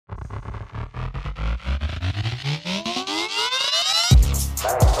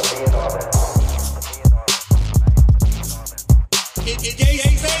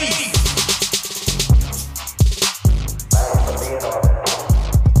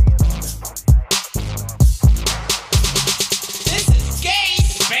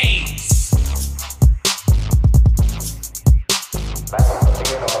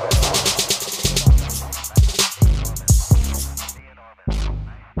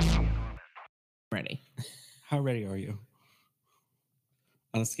How ready are you?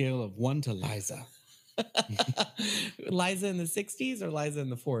 On a scale of 1 to Liza. Liza in the 60s or Liza in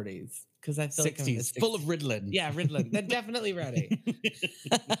the 40s? Because I feel 60s, like I'm in the full of Ritalin. Yeah, Ritalin. Then definitely ready.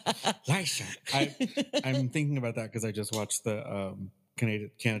 Liza. I'm thinking about that because I just watched the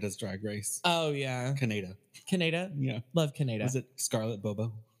Canada's Drag Race. Oh, yeah. Canada. Canada? Yeah. Love Canada. Was it Scarlett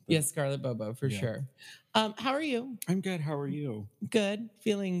Bobo? Yes, Scarlett Bobo, for Yeah. sure. How are you? I'm good. How are you? Good.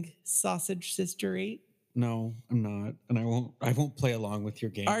 Feeling sausage sistery? No, I'm not. And I won't play along with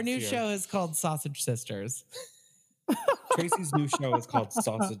your game. Our new show is called Sausage Sisters. Tracy's new show is called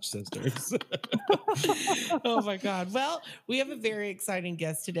Sausage Sisters. Oh my God. Well, we have a very exciting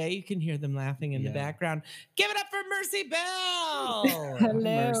guest today. You can hear them laughing in the background. Give it up for Mercy Bell. Hello.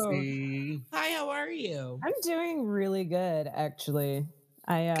 Mercy. Hi, how are you? I'm doing really good, actually.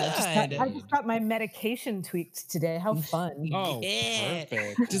 I just got my medication tweaked today. How fun. Oh, yeah.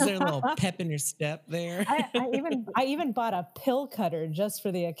 perfect. Is there a little pep in your step there? I even bought a pill cutter just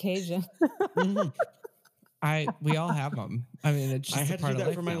for the occasion. We all have them. I mean, it's just I had to do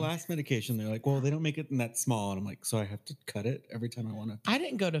that for my now. last medication. They're like, well, they don't make it in that small. And I'm like, so I have to cut it every time I want to. I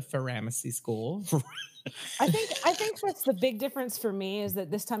didn't go to pharmacy school. I think that's the big difference for me is that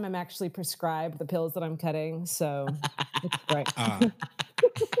this time I'm actually prescribed the pills that I'm cutting. So it's great.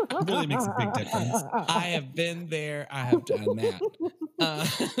 It really makes a big difference. I have been there. I have done that.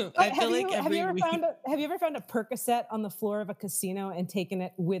 I feel like have you ever found a Percocet on the floor of a casino and taken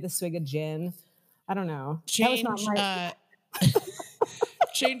it with a swig of gin? I don't know. Change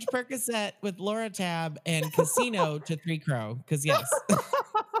Percocet with Loratab and Casino to Three Crow. Because yes.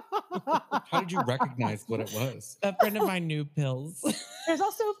 How did you recognize what it was? A friend of mine knew pills. There's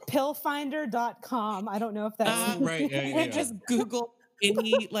also pillfinder.com. I don't know if that's right. Yeah. Just Google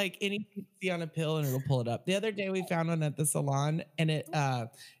anything you see on a pill and it'll pull it up. The other day we found one at the salon and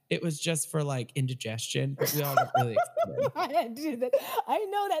it was just for like indigestion, but we all got really excited. I had to do that. I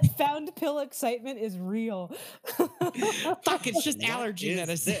know that found pill excitement is real. Fuck, it's just allergy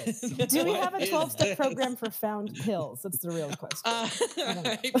medicine. Do we have a 12-step program for found pills? That's the real question. I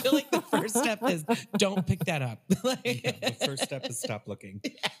feel like the first step is don't pick that up. The first step is stop looking.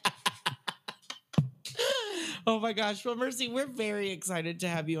 Oh my gosh. Well, Mercy, we're very excited to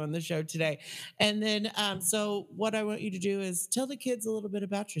have you on the show today. And then, so what I want you to do is tell the kids a little bit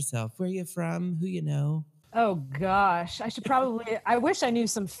about yourself. Where you from? Who you know? Oh gosh, I wish I knew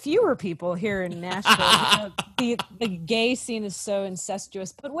some fewer people here in Nashville. The gay scene is so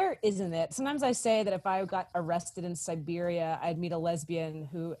incestuous, but where isn't it? Sometimes I say that if I got arrested in Siberia, I'd meet a lesbian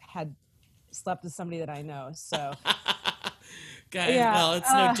who had slept with somebody that I know. So Guys, well,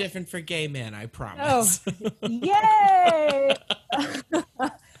 it's no different for gay men, I promise. Oh, yay!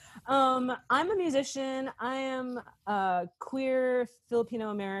 I'm a musician. I am a queer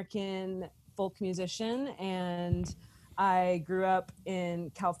Filipino-American folk musician, and I grew up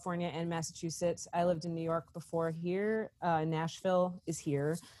in California and Massachusetts. I lived in New York before here. Nashville is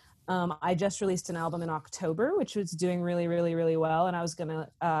here. I just released an album in October, which was doing really, really, really well. And I was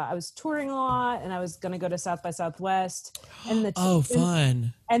touring a lot, and I was gonna go to South by Southwest. And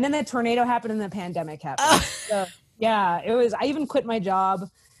fun! And then the tornado happened, and the pandemic happened. So yeah, it was. I even quit my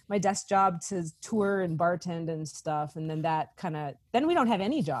desk job, to tour and bartend and stuff. And then then we don't have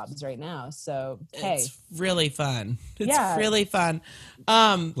any jobs right now. So hey, it's really fun. It's really fun.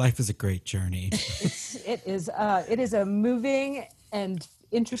 Life is a great journey. It is a moving and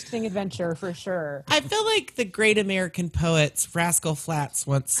interesting adventure for sure. I feel like the great American poets Rascal Flatts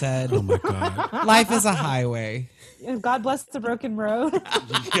once said, "Oh my God, life is a highway. God bless the broken road."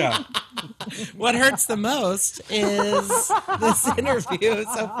 Yeah. What hurts the most is this interview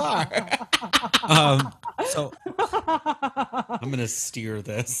so far. So I'm gonna steer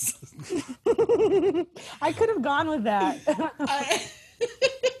this. I could have gone with that.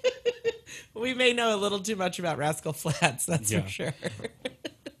 We may know a little too much about Rascal Flatts, that's for sure.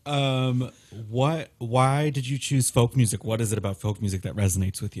 Why did you choose folk music? What is it about folk music that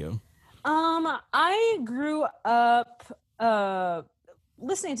resonates with you? I grew up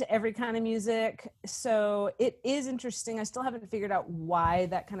listening to every kind of music, so it is interesting. I still haven't figured out why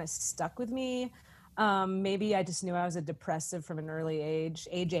that kind of stuck with me. Maybe I just knew I was a depressive from an early age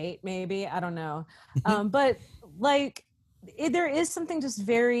 8, maybe, I don't know. But like, there is something just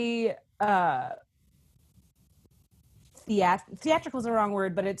very theatrical is the wrong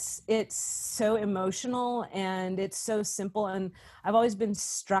word, but it's so emotional and it's so simple. And I've always been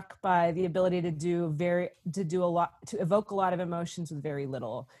struck by the ability to evoke a lot of emotions with very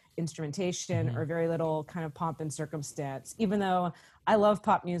little instrumentation or very little kind of pomp and circumstance. Even though I love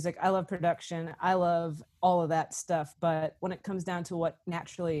pop music, I love production, I love all of that stuff. But when it comes down to what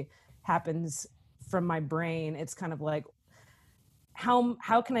naturally happens from my brain. It's kind of like,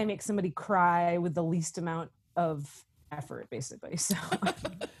 how can I make somebody cry with the least amount of effort, basically? So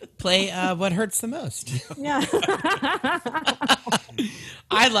Play what hurts the most. yeah.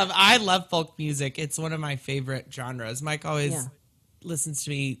 I love folk music. It's one of my favorite genres. Mike always Yeah. listens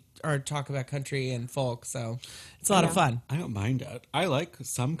to me or talk about country and folk, so it's a lot of fun. I don't mind it. I like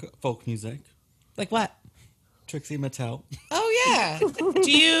some folk music. Like what? Trixie Mattel. Oh yeah.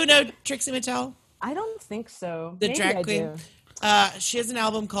 Do you know Trixie Mattel? I don't think so. The Maybe drag I queen. do. She has an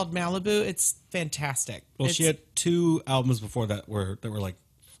album called Malibu. It's fantastic. Well, she had 2 albums before that were like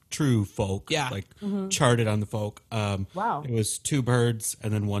true folk. Yeah. Like charted on the folk. Wow. It was 2 Birds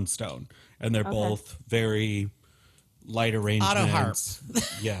and then 1 Stone. And they're both very light arrangements. Auto harp.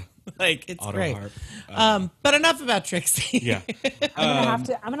 Yeah. like it's Auto great. harp. But enough about Trixie. Yeah. I'm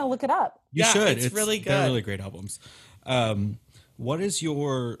gonna look it up. You Yeah, should. it's really They're good. really great albums. What is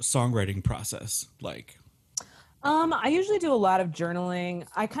your songwriting process like? I usually do a lot of journaling.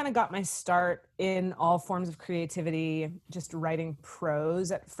 I kind of got my start in all forms of creativity, just writing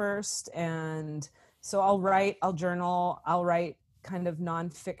prose at first. And so I'll journal, I'll write kind of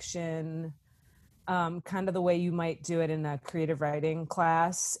nonfiction, kind of the way you might do it in a creative writing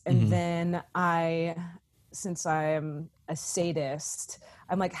class. And then since I am a sadist,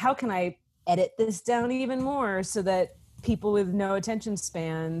 I'm like, how can I edit this down even more so that people with no attention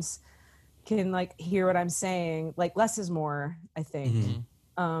spans can like hear what I'm saying? Like less is more, I think.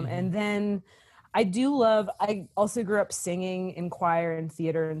 And then I also grew up singing in choir and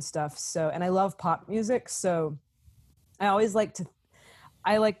theater and stuff. So, and I love pop music. So I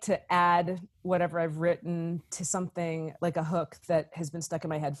like to add whatever I've written to something like a hook that has been stuck in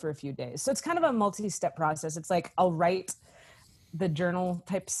my head for a few days. So it's kind of a multi-step process. It's like I'll write the journal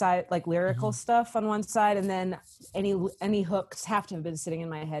type side, like lyrical stuff on one side, and then any hooks have to have been sitting in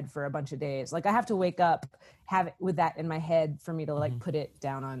my head for a bunch of days. Like I have to wake up, have it with that in my head for me to like put it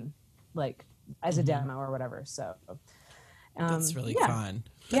down on like as a demo or whatever. So That's really yeah. fun.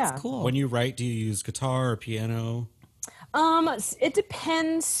 That's Yeah. cool. When you write, do you use guitar or piano? It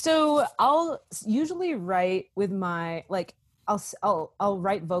depends. So I'll usually write with my, like, I'll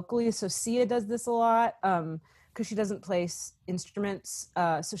write vocally. So Sia does this a lot. Cause she doesn't play instruments.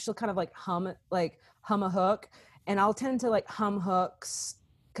 So she'll kind of like hum a hook, and I'll tend to like hum hooks.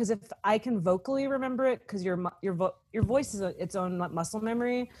 Cause if I can vocally remember it, cause your voice is its own muscle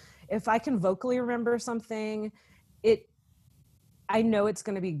memory. If I can vocally remember something, I know it's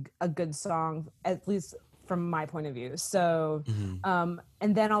going to be a good song, at least from my point of view. So,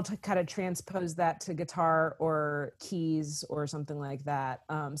 and then I'll kind of transpose that to guitar or keys or something like that.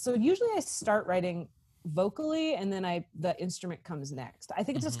 So usually I start writing vocally, and then the instrument comes next. I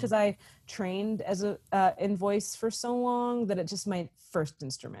think it's just because I trained as in voice for so long that it just my first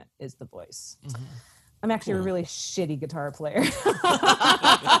instrument is the voice. I'm actually a really shitty guitar player.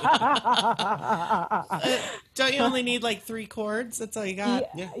 Don't you only need like 3 chords? That's all you got.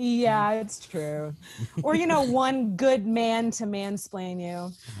 Yeah, it's true. Or one good man to mansplain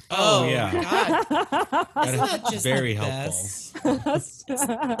you. Oh, yeah. God. That Isn't that just very the helpful. best? It's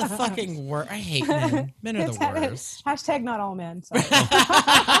the fucking worst. I hate men. Men are the worst. Hashtag not all men. Sorry.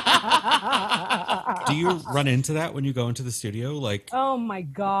 Do you run into that when you go into the studio? Like, Oh my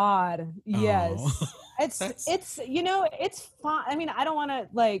God. Yes. Oh. It's it's fun. I mean, I don't want to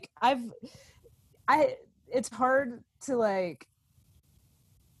like, it's hard to like,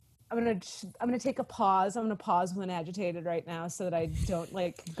 I'm going to take a pause. I'm going to pause when agitated right now so that I don't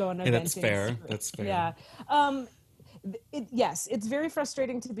like go on a Hey, that's venting fair. spree. That's fair. Yeah. Yes, it's very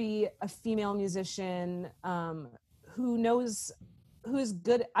frustrating to be a female musician who is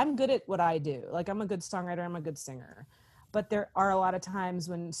good. I'm good at what I do. Like I'm a good songwriter, I'm a good singer. But there are a lot of times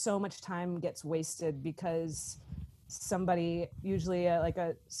when so much time gets wasted because somebody, usually like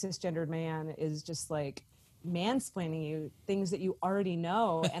a cisgendered man, is just like mansplaining you things that you already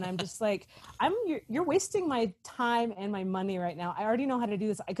know. And I'm just like, you're wasting my time and my money right now. I already know how to do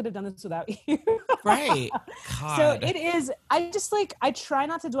this. I could have done this without you. Right. God. So it is, I try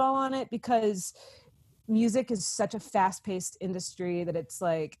not to dwell on it because music is such a fast-paced industry that it's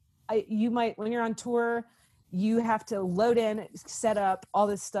like, when you're on tour, you have to load in, set up all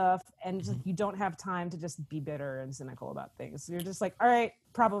this stuff, and just, you don't have time to just be bitter and cynical about things. You're just like, all right,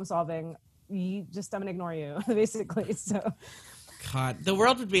 problem solving. I'm gonna ignore you, basically. So, God, the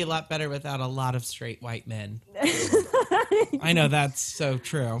world would be a lot better without a lot of straight white men. I know that's so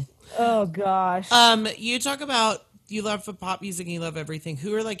true. Oh gosh. You talk about you love pop music and you love everything.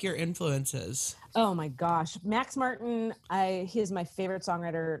 Who are like your influences? Oh my gosh, Max Martin. He is my favorite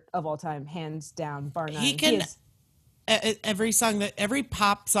songwriter of all time, hands down, bar none. He can every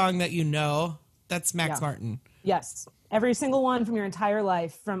pop song that you know That's Max Yeah. Martin. Yes. Every single one from your entire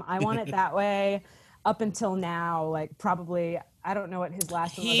life, from I Want It That Way up until now, like probably, I don't know what his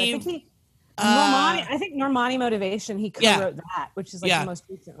last one was. I think I think Normani Motivation, he co-wrote that, which is like the most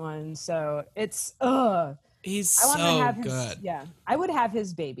recent one. So it's, he's I want to so have his, good. Yeah, I would have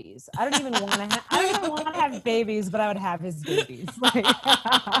his babies. I don't even want to. I don't even want to have babies, but I would have his babies. Like,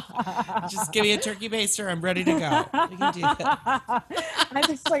 just give me a turkey baster. I'm ready to go. We can do that.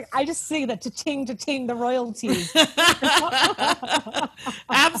 I just say that cha-ching, the royalties.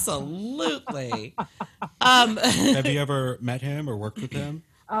 Absolutely. Have you ever met him or worked with him?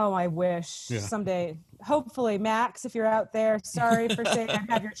 Oh, I wish someday. Hopefully, Max, if you're out there, sorry for saying I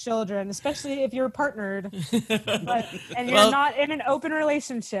have your children, especially if you're partnered, and you're not in an open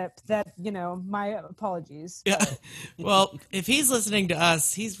relationship. That, my apologies. Yeah. Well, if he's listening to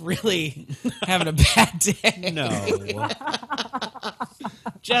us, he's really having a bad day. No.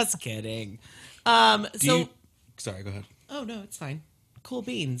 Just kidding. Sorry, go ahead. Oh no, it's fine. Cool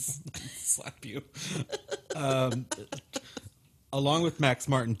beans. Slap you. Along with Max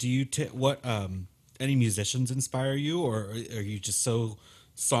Martin, do you any musicians inspire you, or are you just so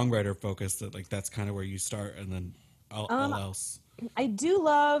songwriter focused that like that's kind of where you start and then all else? I do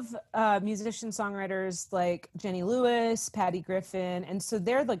love musician songwriters like Jenny Lewis, Patty Griffin, and so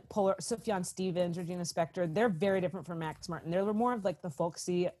they're like Sufjan Stevens, Regina Spektor. They're very different from Max Martin. They're more of like the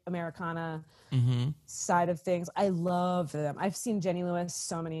folksy Americana side of things. I love them. I've seen Jenny Lewis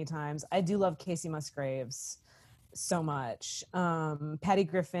so many times. I do love Casey Musgraves so much. Patty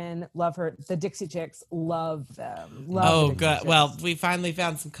Griffin, love her. The Dixie Chicks, love them. Good. Chicks. Well, we finally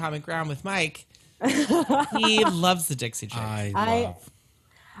found some common ground with Mike. He loves the Dixie Chicks. I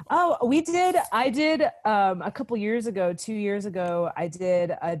did a couple years ago, 2 years ago, I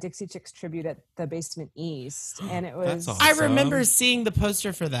did a Dixie Chicks tribute at the Basement East, and it was awesome. I remember seeing the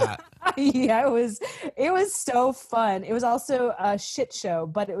poster for that. Yeah, it was so fun. It was also a shit show,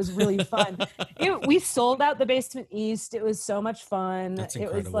 but it was really fun. We sold out the Basement East. It was so much fun. That's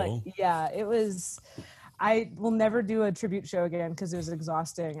incredible. It was I will never do a tribute show again because it was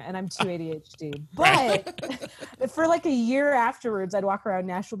exhausting and I'm too ADHD. But for like a year afterwards, I'd walk around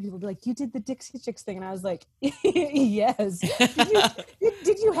Nashville, people would be like, "You did the Dixie Chicks thing." And I was like, "Yes."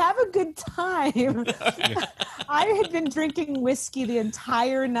 Did you have a good time? I had been drinking whiskey the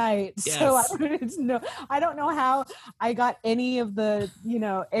entire night. Yes. So I don't know how I got any of the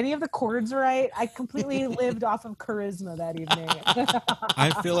chords right. I completely lived off of charisma that evening. Oh, I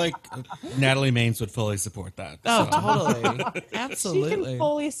feel like Natalie Maines would fully support that. Oh, totally. Absolutely. She can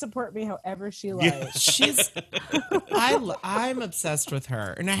fully support me however she likes. I'm obsessed with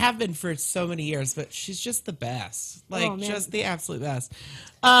her, and I have been for so many years, but she's just the best. Like, just the absolute best.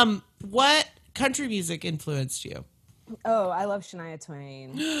 What country music influenced you? Oh, I love Shania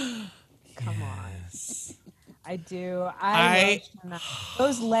Twain. Come on. I do. I love Shania.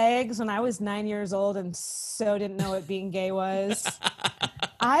 Those legs when I was 9 years old and so didn't know what being gay was.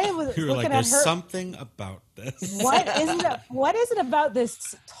 I was you were looking like, there's at her. something about this. What is it about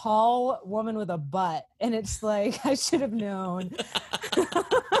this tall woman with a butt? And it's like, I should have known.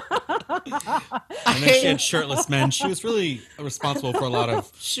 And then she had shirtless men. She was really responsible for a lot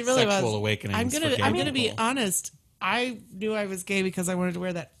of sexual awakenings. I'm gonna be honest. I knew I was gay because I wanted to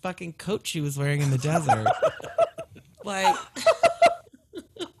wear that fucking coat she was wearing in the desert. Like,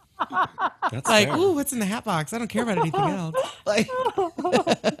 that's like, fair. Ooh, what's in the hat box? I don't care about anything else. Like,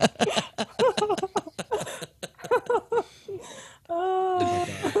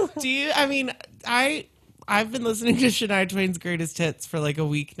 do you? I mean, I've been listening to Shania Twain's Greatest Hits for like a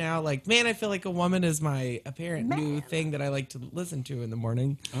week now. Like, man, I feel like a woman is my apparent new thing that I like to listen to in the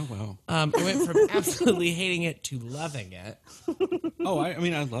morning. Oh, wow. I went from absolutely hating it to loving it. Oh, I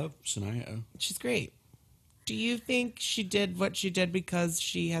mean, I love Shania. She's great. Do you think she did what she did because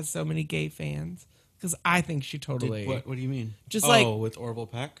she has so many gay fans? Because I think she totally... What do you mean? Just with Orville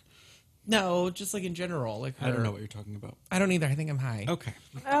Peck? No, just like in general. Like I don't know what you're talking about. I don't either. I think I'm high. Okay.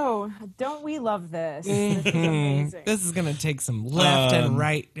 Oh, don't we love this? This is amazing. This is going to take some left and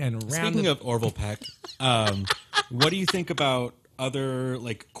right and round. Speaking of Orville Peck, what do you think about other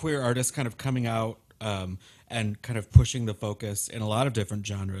like queer artists kind of coming out and kind of pushing the focus in a lot of different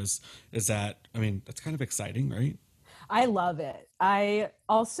genres? That's kind of exciting, right? I love it. I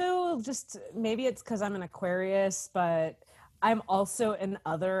also maybe it's because I'm an Aquarius, but I'm also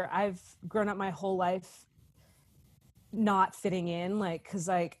I've grown up my whole life not fitting in, like, because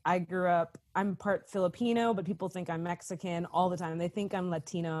like I grew up, I'm part Filipino, but people think I'm Mexican all the time. They think I'm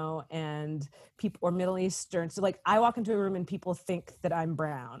Latino or Middle Eastern. So like I walk into a room and people think that I'm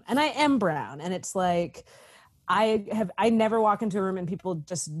brown, and I am brown. And it's like, I never walk into a room and people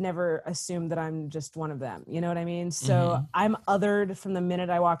just never assume that I'm just one of them. You know what I mean? So I'm othered from the minute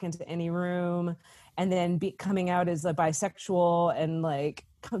I walk into any room, and then coming out as a bisexual and like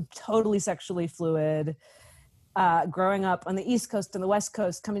totally sexually fluid. Growing up on the East Coast and the West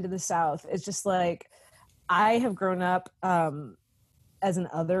Coast, coming to the South, it's just like I have grown up as an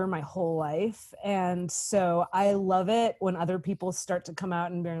other my whole life. And so I love it when other people start to come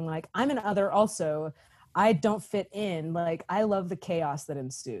out and being like, I'm an other also. I don't fit in. Like, I love the chaos that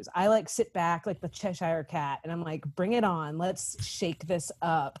ensues. I like sit back like the Cheshire Cat and I'm like, bring it on. Let's shake this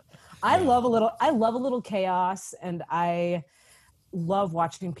up. I love a little chaos, and I love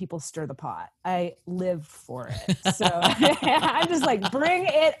watching people stir the pot. I live for it. So I'm just like, bring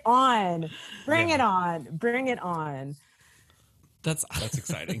it on. Bring it on. That's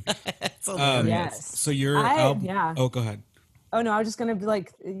exciting. It's hilarious. Yes. So your album. Yeah. Oh, go ahead. Oh no, I was just gonna be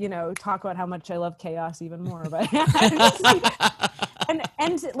like, talk about how much I love chaos even more. But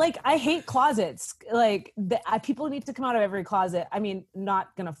and like I hate closets. Like people need to come out of every closet. I mean,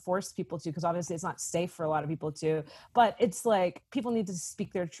 not gonna force people to, because obviously it's not safe for a lot of people to. But it's like people need to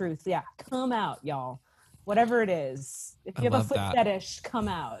speak their truth. Yeah, come out, y'all. Whatever it is. If you have a foot fetish, come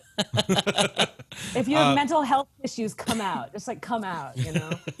out. If you have mental health issues, come out. Just like come out,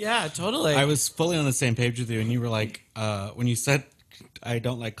 Yeah, totally. I was fully on the same page with you, and you were like, when you said, I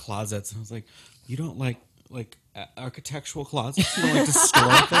don't like closets, I was like, you don't like architectural closets? You don't like to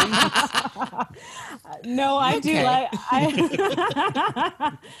store things? No, I do.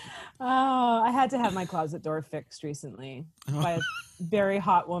 I had to have my closet door fixed recently by a very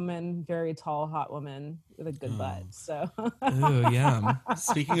hot woman, very tall hot woman with a good butt. So, ooh, yeah.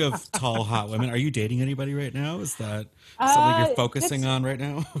 Speaking of tall hot women, are you dating anybody right now? Is that something you're focusing on right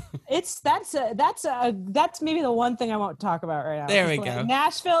now? That's maybe the one thing I won't talk about right now. There we go.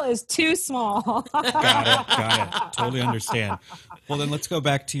 Nashville is too small. Got it. Totally understand. Well, then let's go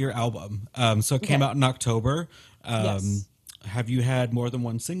back to your album. So it came out in October. Yes. Have you had more than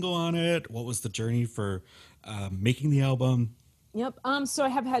one single on it? What was the journey for making the album? Yep. So I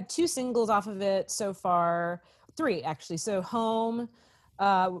have had 2 singles off of it so far. 3 actually. So Home,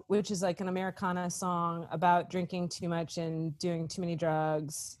 which is like an Americana song about drinking too much and doing too many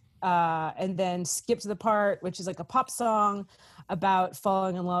drugs. And then Skip to the Part, which is like a pop song about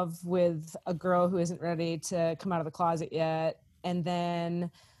falling in love with a girl who isn't ready to come out of the closet yet. And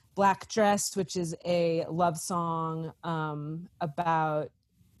then Black Dress, which is a love song about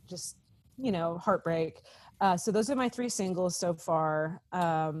just, heartbreak. So those are my 3 singles so far.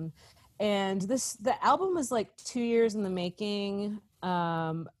 And the album was like 2 years in the making,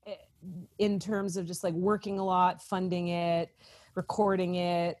 in terms of just like working a lot, funding it, recording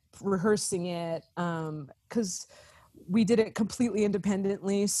it, rehearsing it, because we did it completely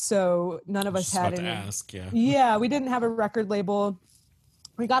independently. So none of us had any. Yeah, we didn't have a record label.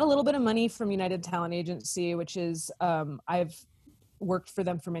 We got a little bit of money from United Talent Agency, which is I've worked for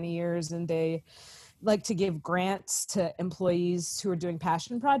them for many years, and they like to give grants to employees who are doing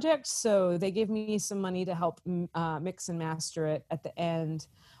passion projects. So they gave me some money to help mix and master it at the end.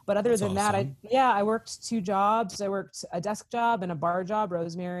 But other than that, I worked 2 jobs. I worked a desk job and a bar job,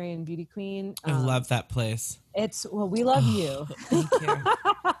 Rosemary and Beauty Queen. I love that place. We love you. Thank you.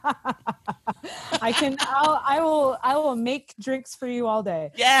 I will make drinks for you all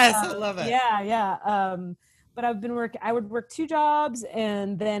day. Yes, I love it. Yeah. But I would work 2 jobs,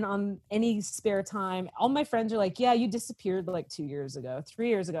 and then on any spare time, all my friends are like, yeah, you disappeared like 2 years ago, 3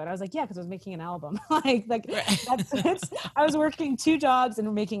 years ago. And I was like, yeah, because I was making an album. I was working 2 jobs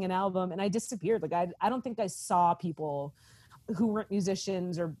and making an album, and I disappeared. Like, I don't think I saw people who weren't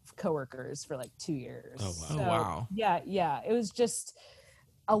musicians or coworkers for like 2 years. Oh, wow. So, wow. Yeah. It was just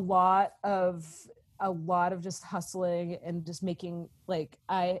a lot of just hustling and just making, like,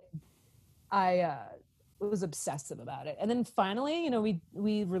 I was obsessive about it. And then finally,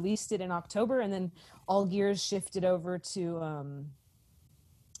 we released it in October, and then all gears shifted over to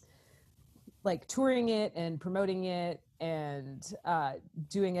like touring it and promoting it, and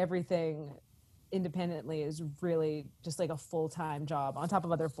doing everything independently is really just like a full-time job on top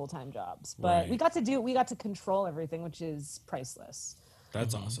of other full-time jobs. But we got to control everything, which is priceless.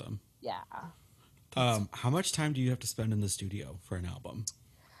 That's awesome. Yeah. How much time do you have to spend in the studio for an album?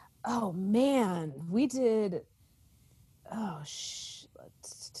 Oh man, we did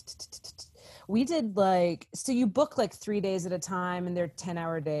like, so you book like 3 days at a time, and they're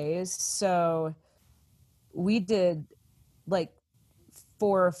 10-hour days. So we did like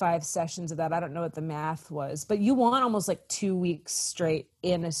 4 or 5 sessions of that. I don't know what the math was, but you want almost like 2 weeks straight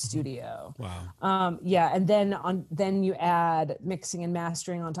in a studio. Wow. And then you add mixing and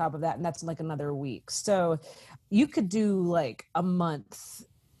mastering on top of that, and that's like another week. So you could do like a month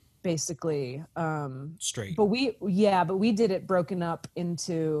basically. Straight. But we did it broken up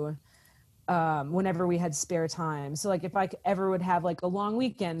into whenever we had spare time. So like if I ever would have like a long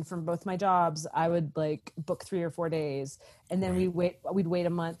weekend from both my jobs, I would like book 3 or 4 days, and then we'd wait a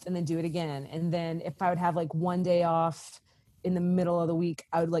month and then do it again. And then if I would have like one day off in the middle of the week,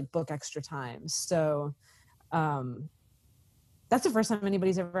 I would like book extra time. So that's the first time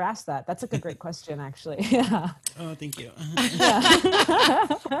anybody's ever asked that. That's like a great question, actually. Yeah. Oh, thank you.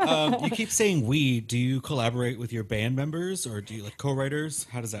 You keep saying we. Do you collaborate with your band members, or do you like co-writers?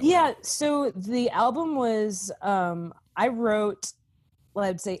 How does that work? Yeah. So the album was, I wrote, well,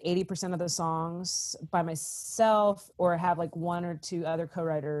 I'd say 80% of the songs by myself, or have like 1 or 2 other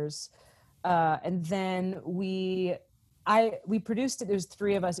co-writers. And then we produced it. There's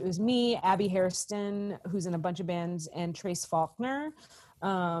 3 of us. It was me, Abby Hairston, who's in a bunch of bands, and Trace Faulkner.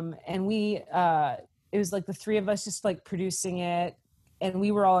 And it was like the 3 of us just like producing it. And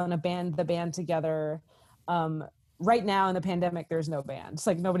we were all in the band together. Right now in the pandemic, there's no band. It's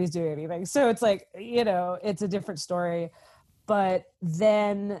like nobody's doing anything. So it's like, it's a different story. But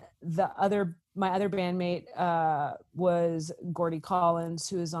then my other bandmate was Gordy Collins,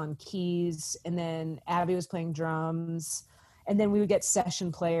 who was on keys, and then Abby was playing drums, and then we would get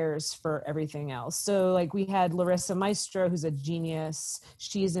session players for everything else. So like we had Larissa Maestro, who's a genius.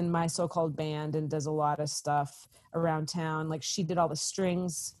 She's in My So-Called Band and does a lot of stuff around town. Like she did all the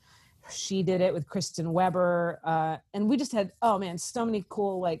strings. She did it with Kristen Weber. And we just had,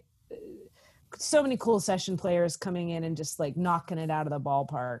 so many cool session players coming in and just like knocking it out of the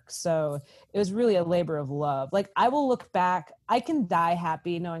ballpark. So it was really a labor of love. Like I will look back, I can die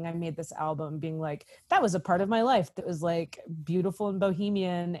happy knowing I made this album, being like, that was a part of my life that was like beautiful and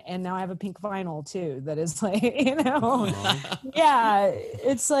bohemian. And now I have a pink vinyl too. That is like, yeah,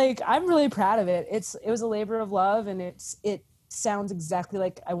 it's like, I'm really proud of it. It was a labor of love, and it sounds exactly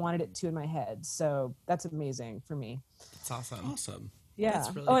like I wanted it to in my head. So that's amazing for me. It's awesome. Awesome. Yeah.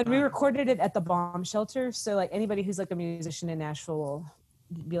 Really and fun. we recorded it at the Bomb Shelter. So like anybody who's like a musician in Nashville will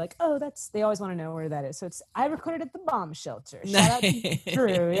be like, oh, they always want to know where that is. So I recorded at the Bomb Shelter. Shout out to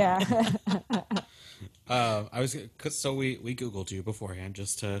Drew. Yeah. We Googled you beforehand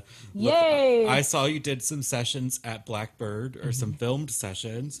just to look. Yay. I saw you did some sessions at Blackbird, or some filmed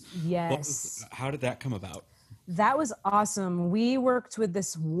sessions. Yes. How did that come about? That was awesome. We worked with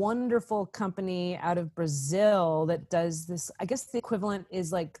this wonderful company out of Brazil that does this. I guess the equivalent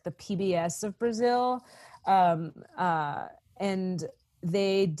is like the PBS of Brazil. And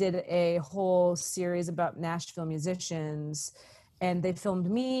they did a whole series about Nashville musicians, and they filmed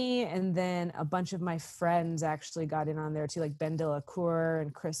me. And then a bunch of my friends actually got in on there too, like Ben Delacour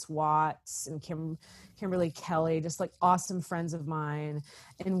and Chris Watts and Kimberly Kelly, just like awesome friends of mine.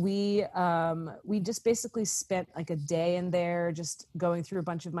 And we just basically spent like a day in there just going through a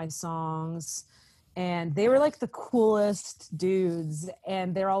bunch of my songs. And they were like the coolest dudes.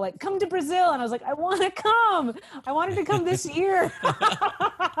 And they're all like, come to Brazil. And I was like, I want to come. I wanted to come this year.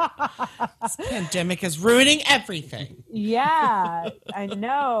 This pandemic is ruining everything. Yeah, I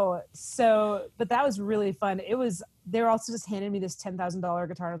know. So, but that was really fun. They were also just handing me this $10,000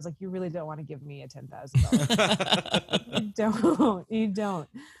 guitar. And I was like, you really don't want to give me a $10,000. You don't.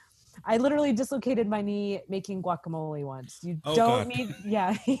 I literally dislocated my knee making guacamole once. You don't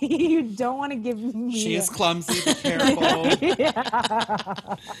want to give me. She is clumsy, be careful.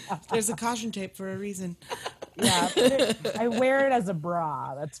 Yeah. There's a caution tape for a reason. Yeah, I wear it as a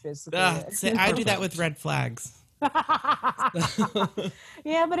bra. That's basically it. I do that with red flags.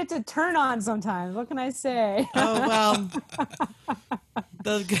 Yeah, but it's a turn on sometimes. What can I say? Oh, well,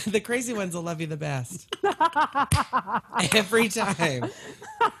 the crazy ones will love you the best. Every time.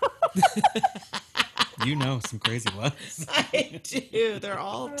 You know some crazy ones. I do. They're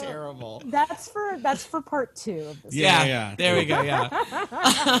all terrible. That's for part 2 of this. Yeah. There we go. Yeah.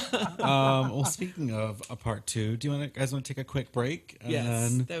 Well, speaking of a part 2, do you guys want to take a quick break?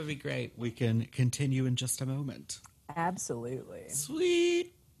 Yes, And that would be great. we can continue in just a moment. Absolutely.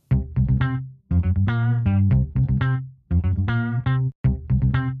 Sweet.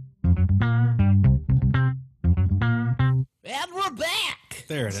 And we're back.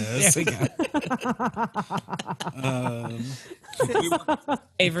 There it is. There we go.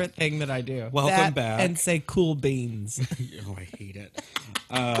 Favorite thing that I do. Welcome That back. And say cool beans. Oh, I hate it.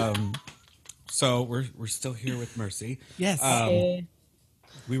 So we're still here with Mercy. Yes. Hey.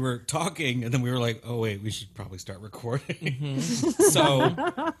 We were talking, and then we were like, "Oh wait, we should probably start recording." Mm-hmm. So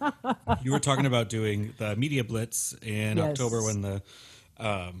you were talking about doing the Media Blitz in Yes. October when the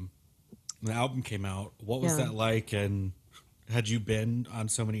album came out. What was Yeah. that like? And had you been on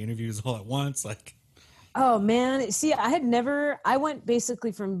so many interviews all at once? Like, Oh man, see, I went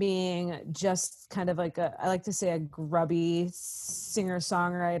basically from being just kind of like I like to say a grubby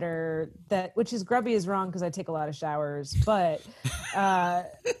singer-songwriter which is grubby is wrong because I take a lot of showers, but I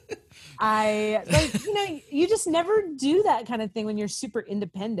like, you just never do that kind of thing when you're super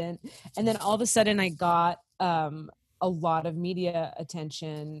independent. And then all of a sudden I got a lot of media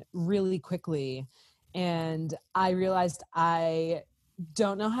attention really quickly. And I realized I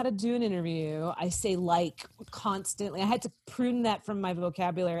don't know how to do an interview. I say like constantly. I had to prune that from my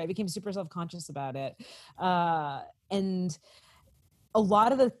vocabulary. I became super self-conscious about it. And a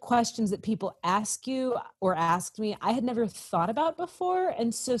lot of the questions that people ask you or asked me, I had never thought about before.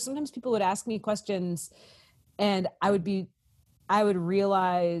 And so sometimes people would ask me questions and I would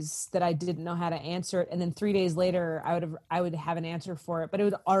realize that I didn't know how to answer it. And then 3 days later, I would have an answer for it, but it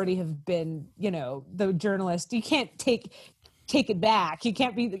would already have been, the journalist. You can't take it back. You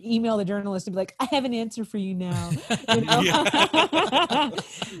can't email the journalist and be like, I have an answer for you now.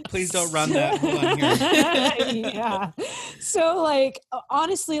 Please don't run that. Hold on here. Yeah. So like,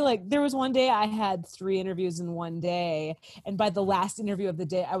 honestly, like there was one day I had 3 interviews in one day. And by the last interview of the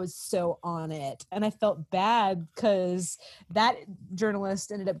day, I was so on it. And I felt bad because that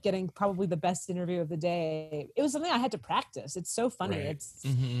journalist ended up getting probably the best interview of the day. It was something I had to practice. It's so funny. Right. It's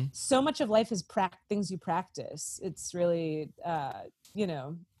so much of life is things you practice. It's really, I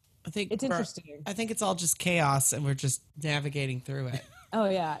think it's interesting. I think it's all just chaos and we're just navigating through it. Oh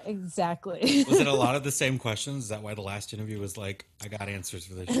yeah, exactly. Was it a lot of the same questions? Is that why the last interview was like, I got answers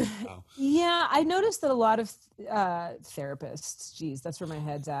for this shit now? Yeah, I noticed that a lot of therapists, geez, that's where my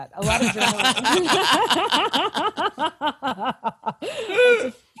head's at. A lot of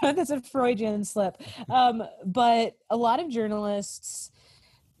journalists. That's a Freudian slip. But a lot of journalists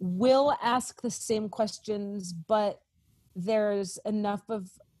will ask the same questions, but there's enough of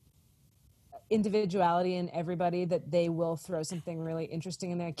individuality in everybody that they will throw something really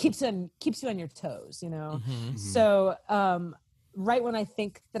interesting in there. Keeps you on your toes, So right when I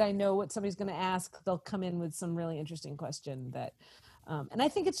think that I know what somebody's going to ask, they'll come in with some really interesting question that, and I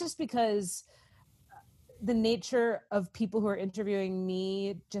think it's just because the nature of people who are interviewing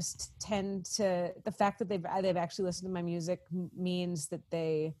me just tend to, the fact that they've actually listened to my music means that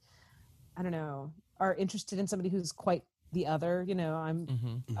they, I don't know, are interested in somebody who's quite the other.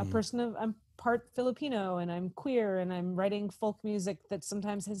 I'm a person I'm part Filipino and I'm queer and I'm writing folk music that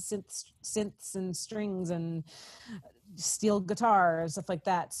sometimes has synths and strings and steel guitar and stuff like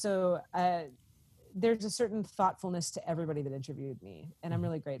that. So there's a certain thoughtfulness to everybody that interviewed me, and I'm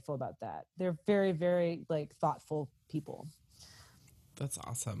really grateful about that. They're very, very like thoughtful people. That's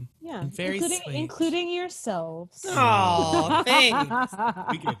awesome. Yeah, and very sweet. Including yourselves. Oh, thanks.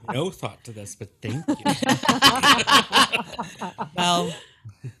 We gave no thought to this, but thank you. Well,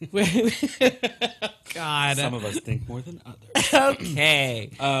 God. Some of us think more than others. Okay.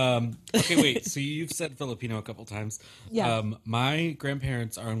 Okay, wait. So you've said Filipino a couple times. Yeah. My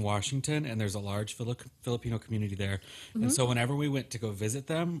grandparents are in Washington, and there's a large Filipino community there. And so whenever we went to go visit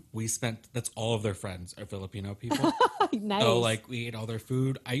them, that's all of their friends are Filipino people. Nice. So like we ate all their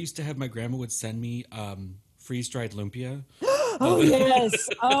food. I used to have my grandma would send me freeze-dried lumpia. Oh yes!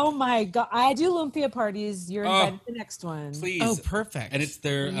 Oh my God! I do lumpia parties. You're invited to the next one. Please. Oh, perfect. And it's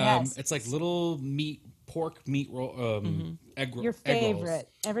their Yes. it's like little pork meat roll egg Your egg rolls. favorite.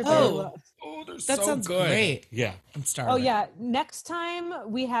 Everybody loves. Oh, they're That so sounds good. great. Yeah. I'm starving. Oh yeah! Next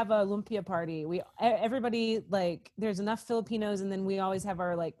time we have a lumpia party. Everybody like there's enough Filipinos, and then we always have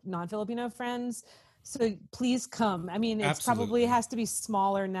our like non-Filipino friends. So please come. I mean, it's probably has to be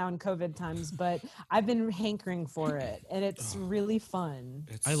smaller now in COVID times, but I've been hankering for it, and it's really fun.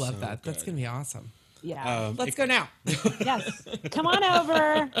 I love so that. good. That's gonna be awesome. Yeah. Let's go now. Yes. Come on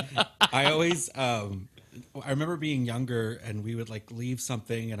over. I always I remember being younger and we would like leave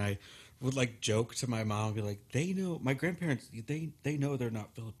something and I would like joke to my mom and be like, they know my grandparents they know they're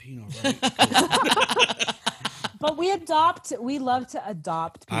not Filipino, right? But we love to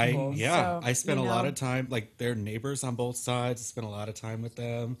adopt people. I spent a lot of time, like they're neighbors on both sides. I spent a lot of time with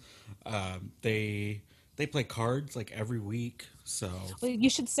them. They play cards like every week. So well, you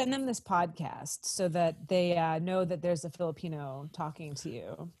should send them this podcast so that they know that there's a Filipino talking to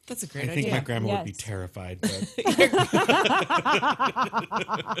you. That's a great I think idea. my grandma would be Yes. terrified. But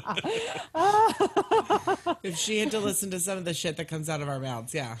If she had to listen to some of the shit that comes out of our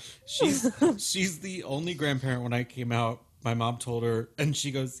mouths, yeah. she's the only grandparent when I came out. My mom told her, and she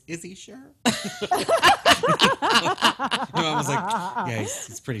goes, "Is he sure?" My mom was like, "Yeah,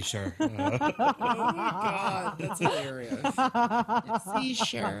 he's pretty sure." Oh my God, that's hilarious. Is he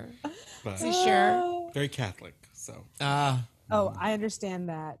sure? But Is he sure? very Catholic. So, Oh, I understand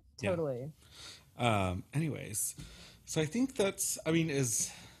that totally. Anyways, so I think that's, I mean,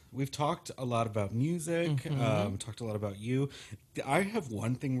 we've talked a lot about music, talked a lot about you. I have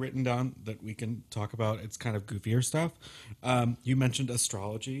one thing written down that we can talk about. It's kind of goofier stuff. You mentioned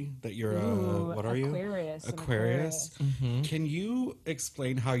astrology, that you're what are Aquarius, you? an Aquarius. Can you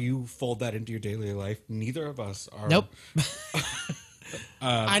explain how you fold that into your daily life? Neither of us are. Nope.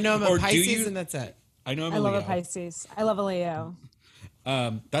 I know I'm or a do Pisces, you- and that's it. I know I'm I a love Leo. a Pisces. I love a Leo.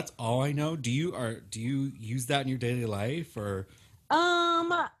 That's all I know. Do you use that in your daily life, or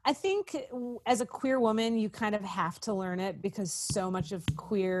I think as a queer woman, you kind of have to learn it because so much of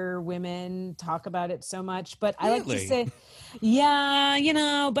queer women talk about it so much. But I like to Really? say,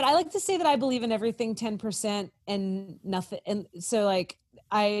 yeah, but I like to say that I believe in everything 10% and nothing. And so like,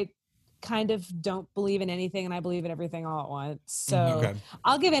 I kind of don't believe in anything and I believe in everything all at once. So Okay.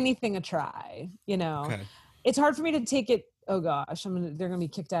 I'll give anything a try, Okay. It's hard for me to take it. Oh gosh, they're gonna be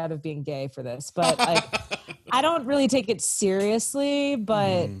kicked out of being gay for this, but like, I don't really take it seriously.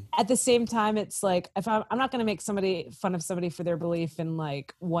 But at the same time, it's like if I'm not gonna make fun of somebody for their belief in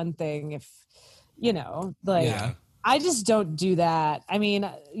like one thing, if like Yeah. I just don't do that. I mean,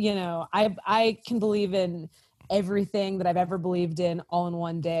 I can believe in everything that I've ever believed in all in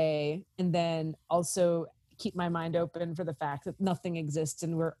one day, and then also keep my mind open for the fact that nothing exists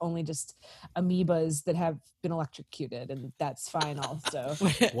and we're only just amoebas that have been electrocuted, and that's fine also.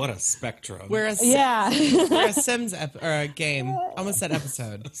 What a spectrum. We're a, Yeah. we're a Sims or a game. Almost said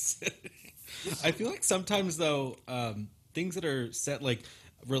episode. I feel like sometimes though, things that are set like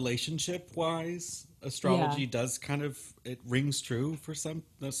relationship wise, astrology does kind of, it rings true for some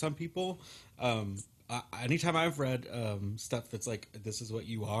people. Anytime I've read stuff that's like, this is what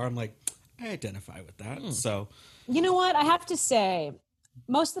you are, I'm like, I identify with that. So You know what? I have to say,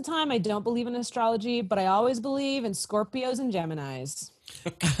 most of the time I don't believe in astrology, but I always believe in Scorpios and Geminis.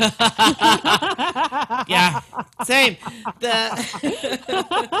 Yeah, same.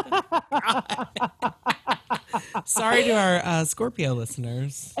 Sorry to our Scorpio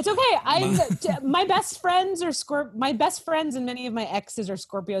listeners. It's okay. My best friends are my best friends and many of my exes are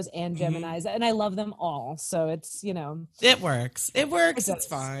Scorpios and Geminis, and I love them all. So it's It works. It works. It It's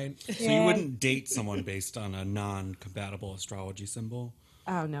does. fine. So you wouldn't date someone based on a non-compatible astrology symbol?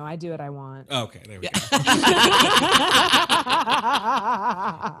 Oh no, I do what I want. Okay, there we go. Oh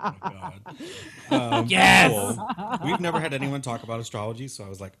my God. Yes. Cool. We've never had anyone talk about astrology, so I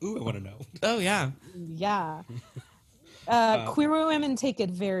was like, ooh, I want to know. Oh yeah. Yeah. Queer women take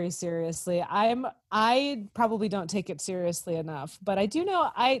it very seriously. I probably don't take it seriously enough, but I do know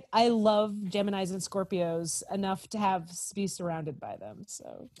I love Geminis and Scorpios enough to be surrounded by them.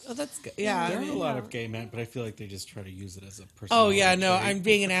 So Oh, that's good. Yeah. There are a lot of gay men, but I feel like they just try to use it as a personality Oh yeah. No, trait. I'm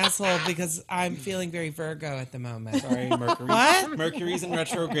being an asshole because I'm feeling very Virgo at the moment. Sorry, Mercury. What? Mercury's in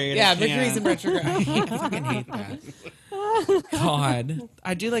retrograde. Yeah, I Mercury's in can't. retrograde. I fucking hate that. God,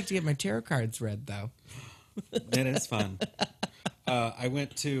 I do like to get my tarot cards read though. It is fun. I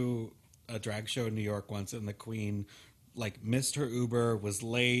went to a drag show in New York once, and the queen like missed her Uber, was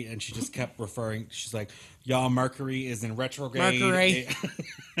late, and she just kept referring. She's like, "Y'all, Mercury is in retrograde." Mercury.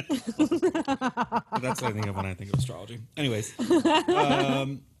 That's what I think of when I think of astrology. Anyways,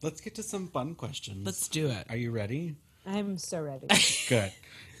 let's get to some fun questions. Let's do it. Are you ready? I'm so ready. Good.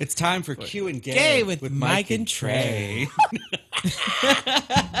 It's time for Q and Gay, Gay with Mike and Trey.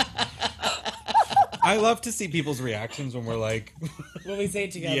 I love to see people's reactions when we're like, When we say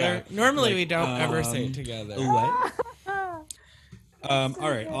it together. Yeah. Normally Like, we don't ever say it together. what? All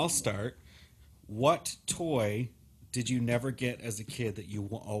right, I'll start. What toy did you never get as a kid that you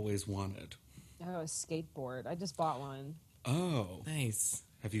always wanted? Oh, a skateboard. I just bought one. Oh, Nice.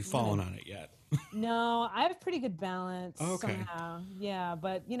 have you fallen on it yet? No, I have pretty good balance Okay. somehow. Yeah,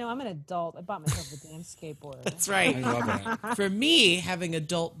 but I'm an adult. I bought myself a damn skateboard. That's I right. love it. For me, having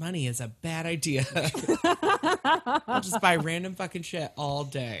adult money is a bad idea. I'll just buy random fucking shit all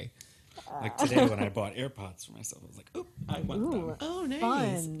day. Like today when I bought AirPods for myself, I was like, "Oh, I want Ooh. them." Oh, nice.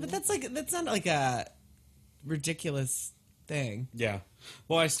 Fun. But that's not like a ridiculous thing. Yeah.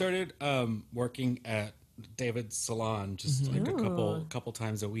 Well, I started working at David's salon just like a couple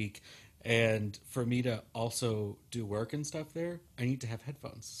times a week, and for me to also do work and stuff there, I need to have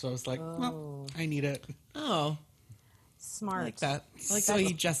headphones. So I was like, "Well, I need it." Oh, Smart. I like that. I like how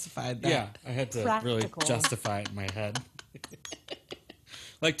you justified that. Yeah, I had to really Practical. justify it in my head.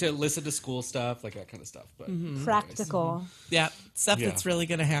 Like to listen to school stuff, like that kind of stuff. But Practical. Yeah. Stuff Yeah. that's really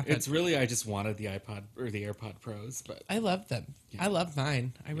going to happen. it's really, I just wanted the iPod or the AirPod Pros, but I love them. I love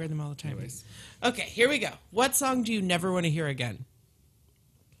mine. I wear them all the time. Anyways. Okay, here we go. What song do you never want to hear again?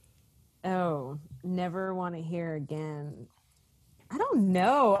 Oh, never want to hear again. I don't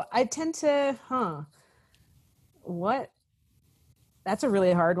know. I tend to, what? That's a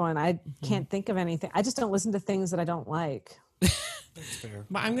really hard one. I can't think of anything. I just don't listen to things that I don't like. That's fair.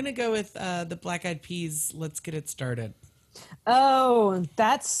 But I'm gonna go with the Black Eyed Peas. Let's get it started. Oh,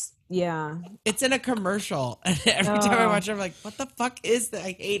 that's, yeah. It's in a commercial, and every time I watch it, I'm like, "What the fuck is that?"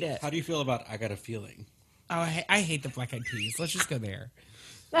 I hate it. How do you feel about I Got a Feeling? Oh, I hate the Black Eyed Peas. Let's just go there.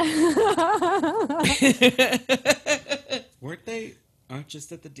 Weren't they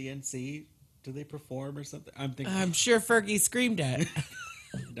just at the DNC? Did they perform or something? I'm thinking. I'm sure Fergie screamed it.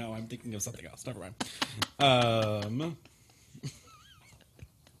 No, I'm thinking of something else. Never mind.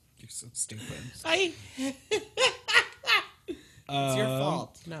 You're so stupid. It's your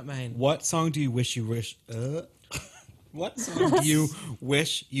fault, not mine. What song do you wish you wish? What song do you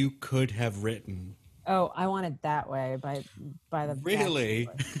wish you could have written? Oh, I Want It That Way by the Really?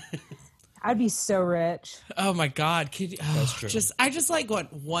 I'd be so rich. Oh my God! Could you, That's true. I just like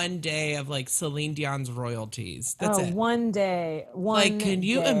what one day of like Celine Dion's royalties. That's it. One day. Like, can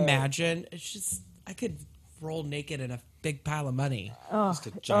you day. imagine? It's just I could roll naked in a big pile of money Just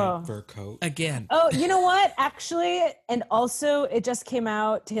a giant fur coat. again. Oh, you know what? Actually, and also it just came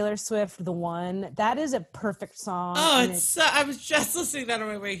out, Taylor Swift, The One. That is a perfect song. Oh, and it's I was just listening to that on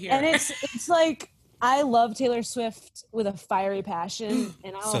my way here. and it's like, I love Taylor Swift with a fiery passion,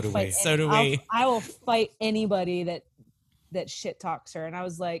 and I will So do fight. we. So do we. I will fight anybody that shit talks her. And I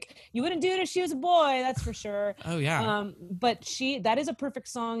was like, you wouldn't do it if she was a boy, that's for sure. Oh yeah. But that is a perfect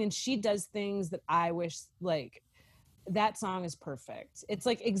song, and she does things that I wish, like, that song is perfect. It's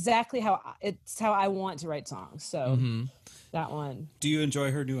like exactly how I want to write songs. So that one. Do you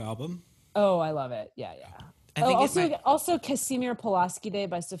enjoy her new album? Oh, I love it. Yeah. I think Also Casimir Pulaski Day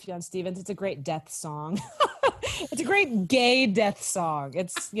by Sufjan Stevens. It's a great death song. It's a great gay death song.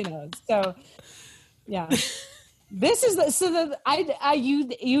 It's, so yeah. This is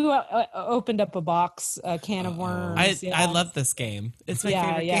you opened up a box, a can of worms. I love this game. It's my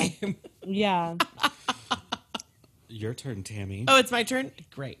favorite game. Yeah. Your turn, Tammy. Oh, it's my turn.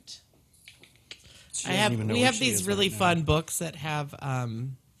 Great. She doesn't even know We where have she these is really right now. fun books that have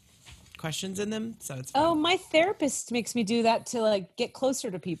questions in them, so it's fun. Oh, my therapist makes me do that to, like, get closer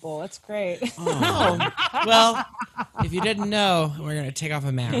to people. That's great. Oh, well, if you didn't know, we're gonna take off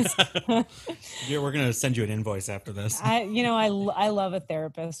a mask. Yeah, we're gonna send you an invoice after this. I love a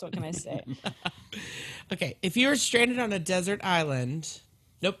therapist. What can I say? Okay, if you were stranded on a deserted island,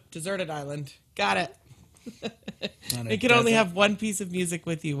 got it. It could only have one piece of music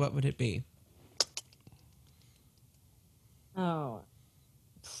with you. What would it be? Oh,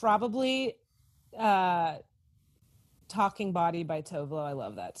 probably Talking Body by Tovlo. I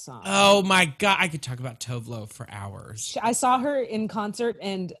love that song. Oh my God, I could talk about Tovlo for hours. I saw her in concert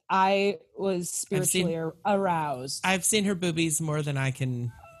and I was spiritually aroused. I've seen her boobies more than I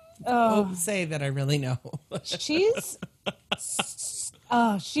can say that I really know. She's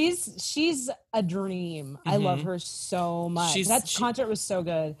she's a dream. I love her so much. That concert was so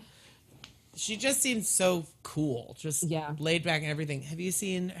good. She just seems so cool, just Yeah. laid back and everything. Have you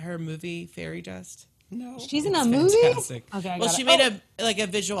seen her movie Fairy Dust? No. She's in It's a movie. fantastic. Okay, Well, she made a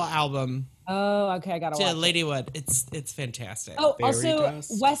visual album Oh, okay, I gotta to watch it. Ladywood. It's fantastic. Oh, Fairy also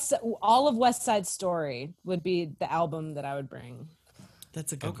Dust? all of West Side Story would be the album that I would bring.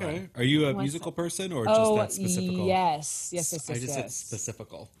 That's a good Okay. one. Are you a musical person or just that specific? yes. I just said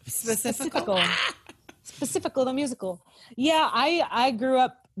specifical. Specifical the musical. Yeah, I grew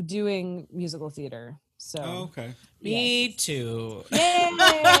up doing musical theater. So Oh, okay. Me too. Yay!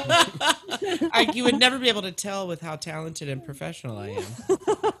 You would never be able to tell with how talented and professional I am.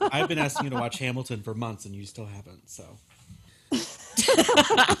 I've been asking you to watch Hamilton for months and you still haven't. So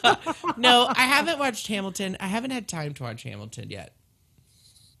No, I haven't watched Hamilton. I haven't had time to watch Hamilton yet.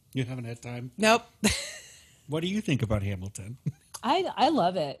 you haven't had time. Nope. What do you think about Hamilton? I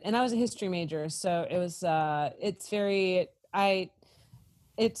love it, and I was a history major, so it was it's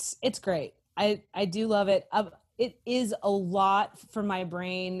great. I do love it. It is a lot for my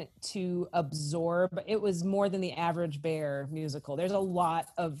brain to absorb. It was more than the average Bear musical. There's a lot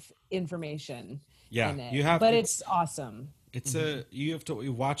of information Yeah, in it, you have. but it's awesome. It's you have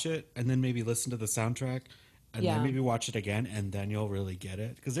to watch it and then maybe listen to the soundtrack and Yeah. then maybe watch it again and then you'll really get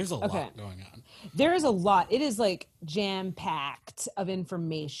it because there's a Okay. lot going on. There is a lot. It is like jam packed of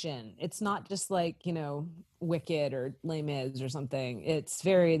information. It's not just like, Wicked or Les Mis or something. It's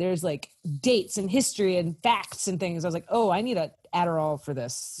very, there's like dates and history and facts and things. I was like, oh, I need a Adderall for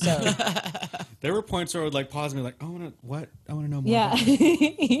this. So There were points where I would like pause and be like, I want to know more. yeah, about this.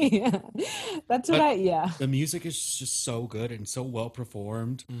 yeah, that's what But yeah. the music is just so good and so well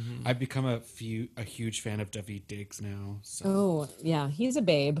performed. Mm-hmm. I've become a huge fan of Daveed Diggs now. So Oh yeah, he's a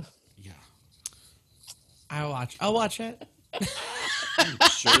babe. yeah, I'll watch it. I'm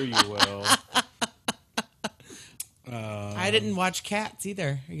sure you will. I didn't watch Cats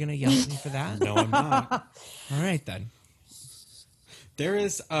either. Are you gonna yell at me for that? No, I'm not. All right then. There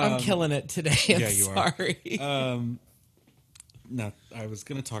is. I'm killing it today. I'm yeah, you are. sorry. No, I was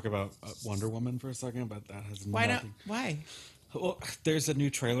going to talk about Wonder Woman for a second, but that has Why not? nothing. Why? Well, there's a new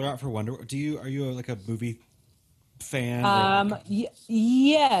trailer out for Wonder. Are you like a movie fan?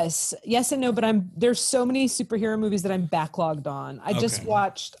 Yes and no, but there's so many superhero movies that I'm backlogged on. I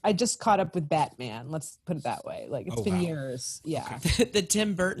just caught up with Batman. Let's put it that way. Like it's been wow. years. Yeah. The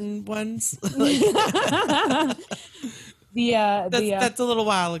Tim Burton ones. That's a little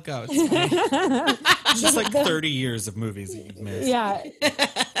while ago. It's just like 30 years of movies that you've missed. Yeah.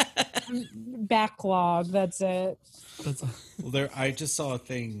 Backlog. That's it. Well, I just saw a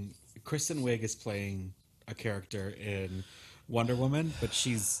thing. Kristen Wiig is playing a character in Wonder Woman, but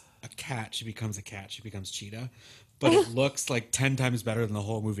she's a cat. She becomes a cat. She becomes Cheetah. But it looks like 10 times better than the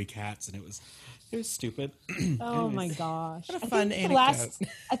whole movie Cats, and it was stupid. Oh Anyways. my gosh. What a fun I anecdote.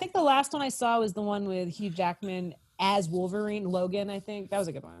 think the last one I saw was the one with Hugh Jackman as Wolverine, Logan, I think. That was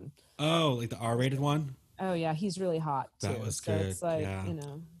a good one. Oh, like the R-rated one? Oh yeah, he's really hot too. That was So good, it's like, yeah.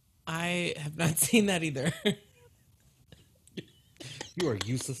 I have not seen that either. You are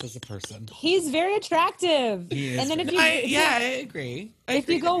useless as a person. He's very attractive. He is and then I agree. if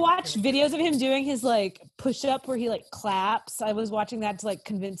you go watch videos of him doing his like push up where he like claps, I was watching that to like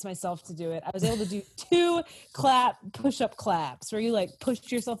convince myself to do it. I was able to do 2 push up claps where you like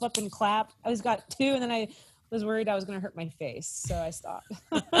push yourself up and clap. I got 2, and then I was worried I was going to hurt my face, so I stopped.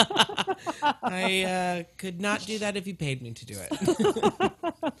 I could not do that if you paid me to do it.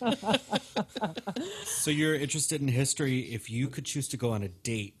 So you're interested in history. If you could choose to go on a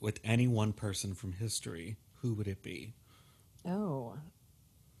date with any one person from history, who would it be? Oh.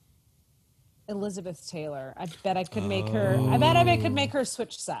 Elizabeth Taylor. I bet I could make her. I bet I could make her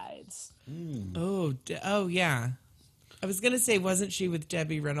switch sides. Oh yeah. I was gonna say, wasn't she with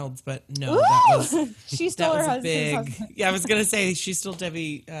Debbie Reynolds? But no, that was She stole her a husband's husband. Yeah, I was gonna say she's still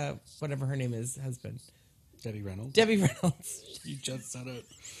Debbie, whatever her name is, husband. Debbie Reynolds? Debbie Reynolds. You just said it.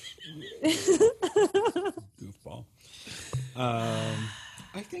 Goofball.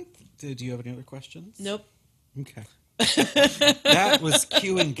 I think, do you have any other questions? Nope. Okay. That was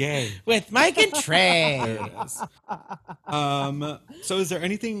Q and Gay. With Mike and Trey. There it is. So is there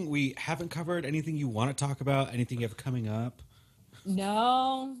anything we haven't covered? Anything you want to talk about? Anything you have coming up?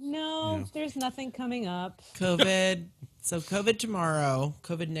 No, Yeah. there's nothing coming up. COVID. So COVID tomorrow.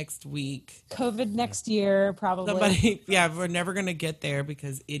 COVID next week. COVID next year, probably. Somebody. Yeah, we're never gonna get there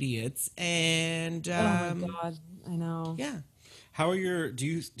because idiots. And Oh my God, I know. yeah. How are do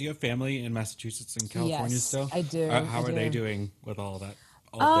you have family in Massachusetts and California Yes, still? I do, How I are they do. doing with all that?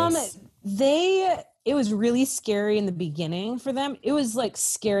 All this? It was really scary in the beginning for them. It was like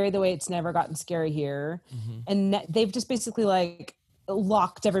scary the way it's never gotten scary here. And they've just basically like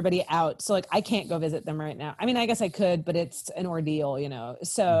locked everybody out. So like I can't go visit them right now. I mean, I guess I could, but it's an ordeal,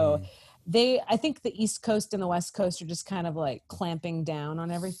 So I think the East Coast and the West Coast are just kind of like clamping down on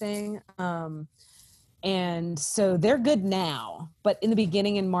everything. And so they're good now, but in the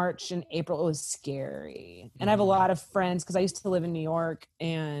beginning in March and April, it was scary. And I have a lot of friends because I used to live in New York,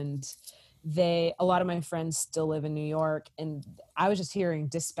 and a lot of my friends still live in New York. And I was just hearing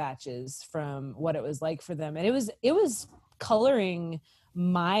dispatches from what it was like for them. And it was coloring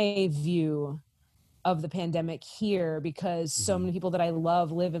my view of the pandemic here because so many people that I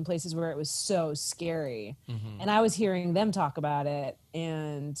love live in places where it was so scary. And I was hearing them talk about it,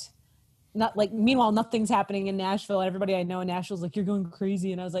 and meanwhile, nothing's happening in Nashville. Everybody I know in Nashville's like, you're going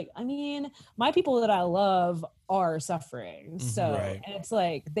crazy. And I was like, I mean, my people that I love are suffering. So, Right. and it's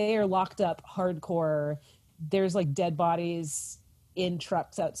like, they are locked up hardcore. There's like dead bodies in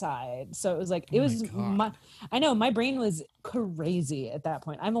trucks outside. So it was like, I know my brain was crazy at that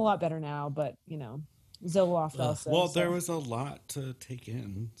point. I'm a lot better now, but Zoloft also. Well, so, there was a lot to take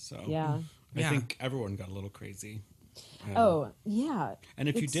in. So yeah. I think everyone got a little crazy. Oh yeah. And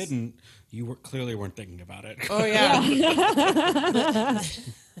if you didn't, you clearly weren't thinking about it. Oh yeah. Yeah.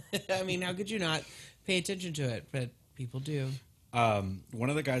 I mean, how could you not pay attention to it? But people do. One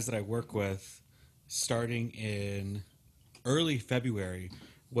of the guys that I work with, starting in early February,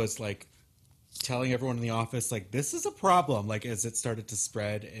 was like telling everyone in the office, like, this is a problem, like, as it started to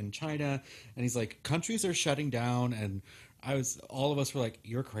spread in China. And he's like, countries are shutting down. And all of us were like,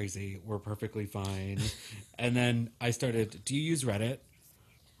 you're crazy. We're perfectly fine. And then I started, do you use Reddit?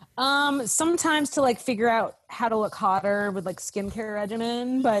 Sometimes to like figure out how to look hotter with like skincare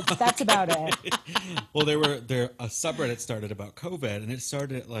regimen, but that's about it. Well, a subreddit started about COVID, and it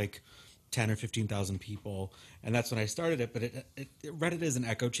started at like 10 or 15,000 people, and that's when I started it. But Reddit is an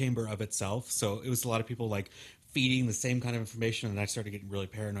echo chamber of itself, so it was a lot of people like feeding the same kind of information, and I started getting really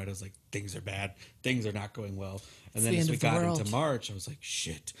paranoid. I was like, things are bad, things are not going well. And then as we got into March, I was like,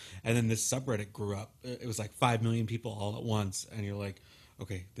 shit. And then this subreddit grew up. It was like 5 million people all at once, and you're like,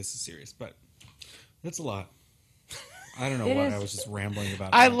 okay, this is serious, but that's a lot. I don't know what I was just rambling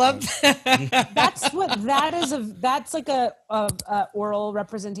about. I love that. That's like a oral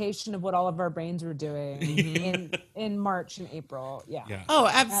representation of what all of our brains were doing in March and April. Yeah. Oh,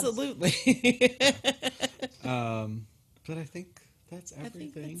 absolutely. But I think that's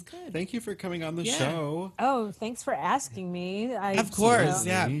everything. I think that's good. Thank you for coming on the show. Oh, thanks for asking me. Of course,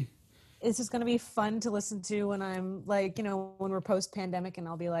 yeah. It's just going to be fun to listen to when I'm like, when we're post-pandemic, and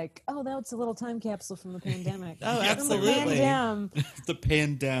I'll be like, oh, that's a little time capsule from the pandemic. Oh, absolutely. The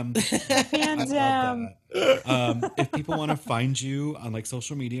pandem. If people want to find you on like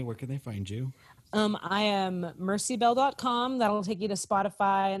social media, where can they find you? I am mercybell.com. That'll take you to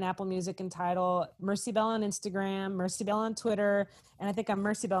Spotify and Apple Music and Tidal. Mercybell on Instagram, Mercybell on Twitter, and I think I'm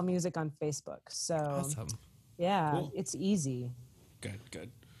Mercybell Music on Facebook. So, awesome. Yeah, cool. It's easy. Good.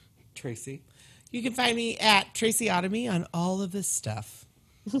 Tracy? You can find me at Tracy Otomy on all of this stuff.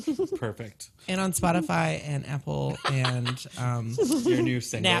 Perfect. And on Spotify and Apple and your new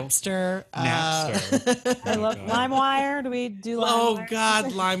single. Napster. I love LimeWire. Do we do LimeWire? Oh God,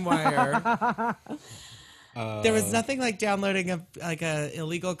 LimeWire. There was nothing like downloading a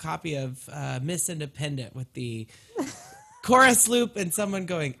illegal copy of Miss Independent with the chorus loop and someone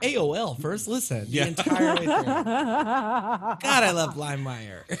going AOL first listen the entire way through. God, I love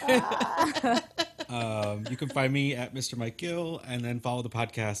LimeWire. You can find me at Mr. Mike Gill, and then follow the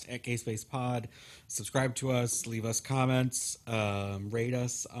podcast at Gayspace Pod. Subscribe to us, leave us comments, rate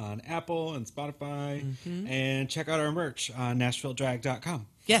us on Apple and Spotify, and check out our merch on NashvilleDrag.com.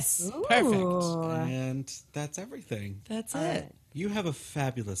 Yes, Ooh. perfect. And that's everything. That's it. You have a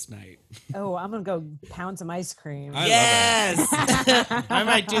fabulous night. Oh, I'm going to go pound some ice cream. Yes. I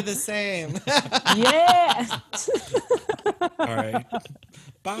might do the same. Yeah. All right.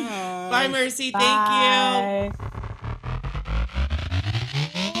 Bye. Bye, Mercy. Thank you. Bye.